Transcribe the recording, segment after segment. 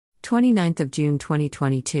29th of June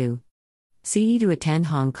 2022. CE to attend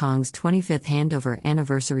Hong Kong's 25th handover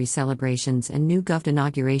anniversary celebrations and new Gov't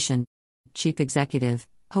inauguration. Chief Executive,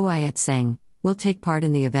 Ho Yuet-ngor, will take part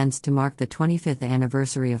in the events to mark the 25th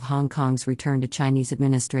anniversary of Hong Kong's return to Chinese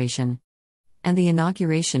administration and the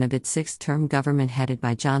inauguration of its sixth-term government headed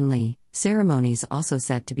by John Lee. Ceremonies also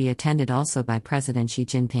set to be attended also by President Xi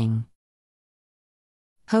Jinping.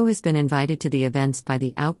 Ho has been invited to the events by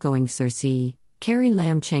the outgoing CE, Carrie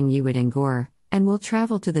Lam Cheng Yuet-ngor, and will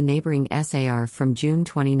travel to the neighboring SAR from June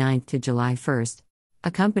 29 to July 1,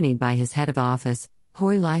 accompanied by his head of office,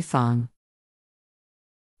 Hoi Lai Fong.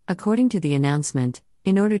 According to the announcement,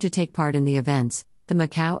 in order to take part in the events, the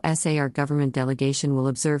Macau SAR government delegation will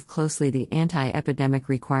observe closely the anti-epidemic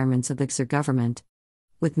requirements of the XR government,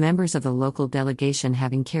 with members of the local delegation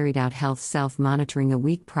having carried out health self-monitoring a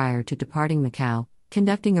week prior to departing Macau,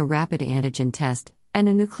 conducting a rapid antigen test and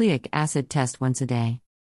a nucleic acid test once a day.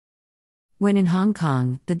 When in Hong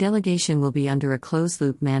Kong, the delegation will be under a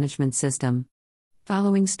closed-loop management system,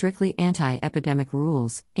 following strictly anti-epidemic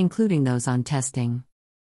rules, including those on testing.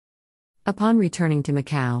 Upon returning to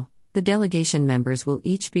Macau, the delegation members will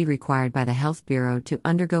each be required by the Health Bureau to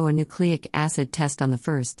undergo a nucleic acid test on the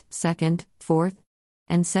 1st, 2nd, 4th,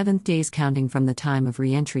 and 7th days counting from the time of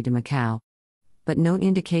re-entry to Macau. But no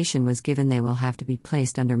indication was given they will have to be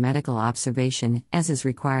placed under medical observation, as is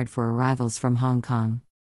required for arrivals from Hong Kong.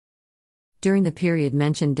 During the period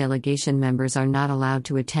mentioned, delegation members are not allowed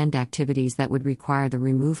to attend activities that would require the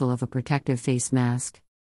removal of a protective face mask.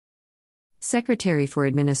 Secretary for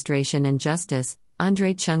Administration and Justice,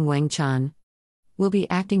 Andre Chung Weng-chan, will be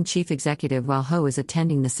acting chief executive while Ho is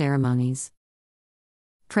attending the ceremonies.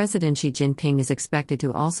 President Xi Jinping is expected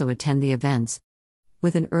to also attend the events,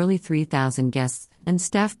 with an early 3,000 guests and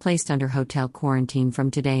staff placed under hotel quarantine from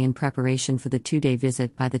today in preparation for the two-day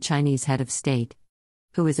visit by the Chinese head of state,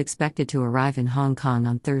 who is expected to arrive in Hong Kong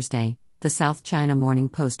on Thursday, the South China Morning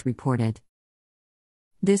Post reported.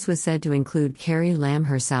 This was said to include Carrie Lam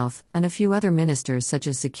herself and a few other ministers such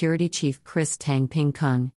as Security Chief Chris Tang Ping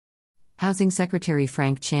Kung, Housing Secretary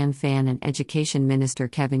Frank Chan Fan and Education Minister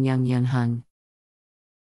Kevin Young Yun Hung.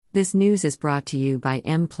 This news is brought to you by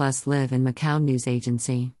mpluslivetv and Macau News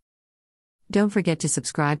Agency. Don't forget to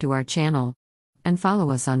subscribe to our channel and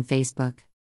follow us on Facebook.